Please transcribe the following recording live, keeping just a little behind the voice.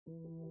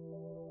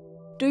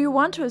Do you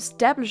want to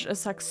establish a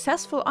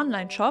successful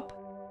online shop?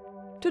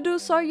 To do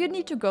so, you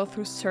need to go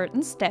through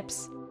certain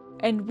steps,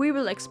 and we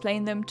will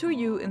explain them to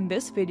you in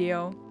this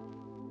video.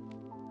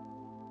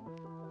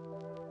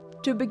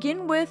 To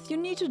begin with, you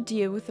need to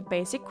deal with the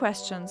basic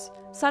questions,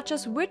 such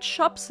as which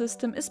shop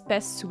system is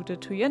best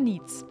suited to your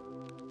needs.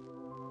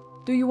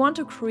 Do you want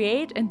to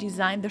create and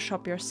design the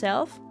shop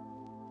yourself?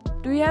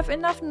 Do you have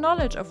enough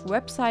knowledge of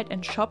website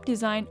and shop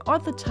design or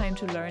the time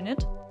to learn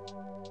it?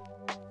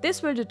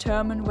 This will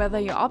determine whether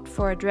you opt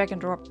for a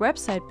drag-and-drop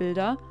website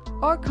builder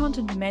or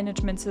content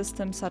management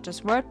system such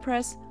as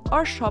WordPress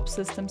or shop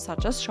systems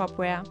such as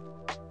Shopware.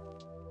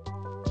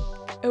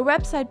 A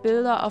website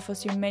builder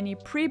offers you many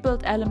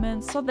pre-built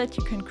elements so that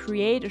you can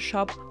create a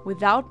shop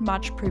without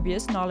much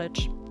previous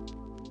knowledge.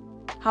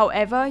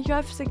 However, you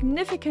have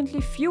significantly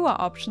fewer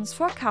options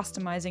for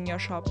customizing your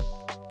shop.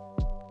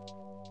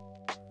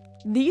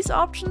 These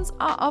options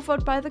are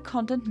offered by the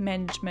content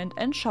management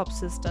and shop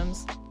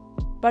systems.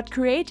 But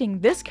creating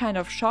this kind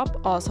of shop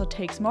also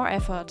takes more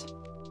effort.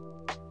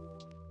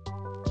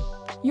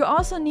 You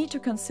also need to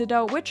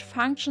consider which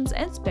functions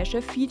and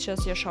special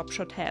features your shop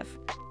should have.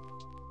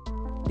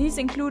 These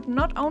include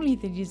not only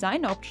the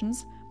design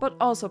options, but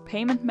also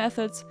payment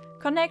methods,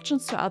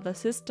 connections to other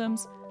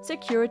systems,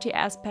 security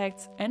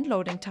aspects, and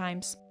loading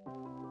times.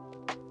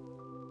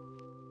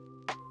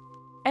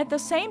 At the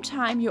same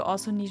time, you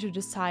also need to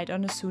decide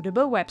on a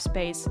suitable web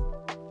space.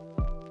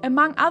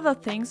 Among other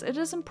things, it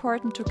is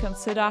important to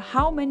consider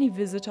how many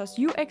visitors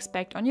you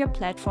expect on your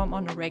platform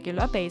on a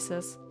regular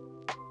basis.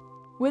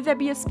 Will there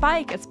be a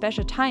spike at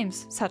special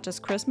times, such as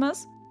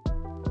Christmas?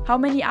 How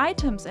many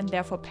items and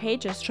therefore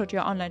pages should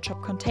your online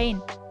shop contain?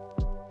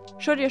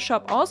 Should your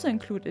shop also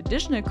include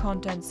additional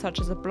content such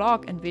as a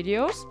blog and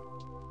videos?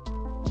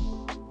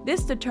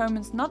 This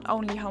determines not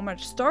only how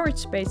much storage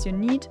space you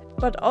need,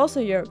 but also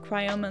your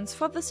requirements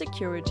for the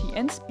security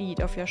and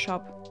speed of your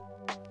shop.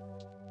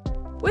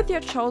 With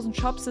your chosen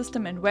shop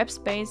system and web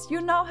space,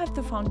 you now have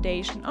the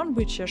foundation on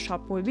which your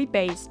shop will be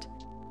based.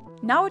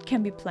 Now it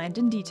can be planned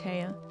in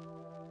detail.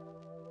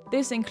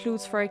 This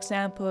includes, for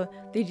example,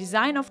 the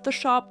design of the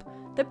shop,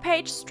 the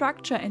page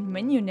structure and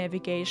menu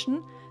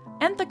navigation,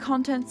 and the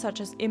content such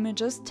as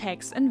images,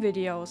 text and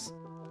videos.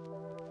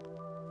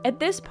 At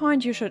this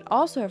point, you should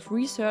also have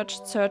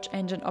researched search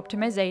engine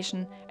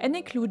optimization and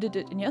included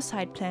it in your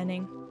site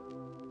planning.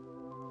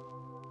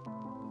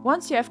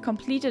 Once you have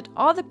completed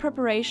all the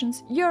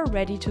preparations, you are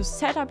ready to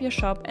set up your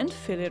shop and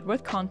fill it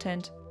with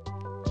content.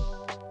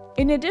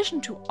 In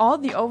addition to all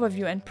the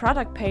overview and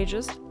product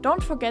pages,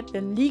 don't forget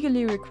the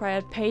legally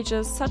required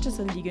pages such as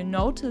a legal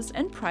notice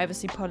and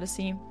privacy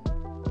policy.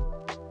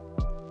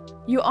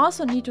 You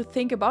also need to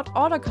think about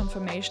order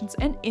confirmations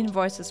and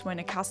invoices when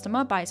a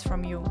customer buys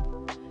from you.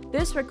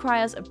 This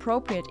requires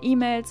appropriate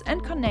emails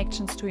and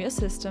connections to your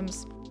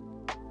systems.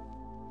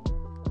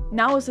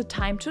 Now is the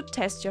time to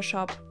test your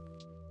shop.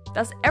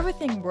 Does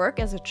everything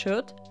work as it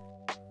should?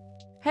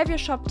 Have your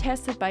shop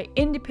tested by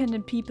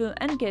independent people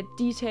and get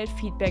detailed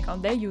feedback on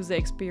their user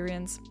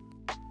experience.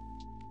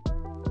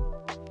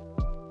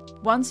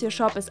 Once your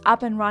shop is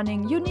up and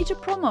running, you need to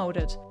promote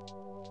it.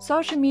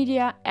 Social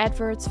media,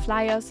 adverts,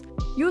 flyers,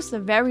 use the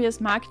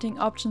various marketing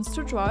options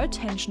to draw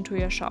attention to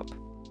your shop.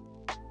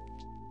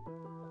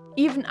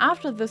 Even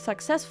after the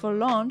successful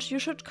launch, you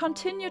should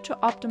continue to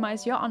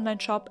optimize your online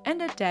shop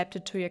and adapt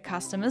it to your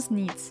customers'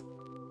 needs.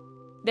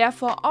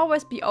 Therefore,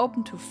 always be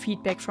open to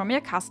feedback from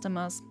your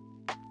customers.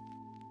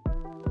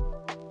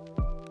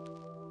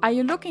 Are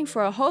you looking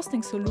for a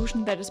hosting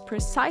solution that is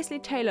precisely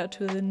tailored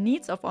to the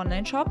needs of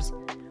online shops?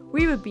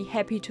 We will be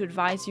happy to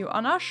advise you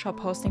on our shop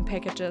hosting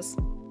packages.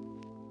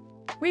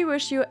 We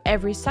wish you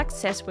every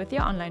success with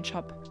your online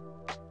shop.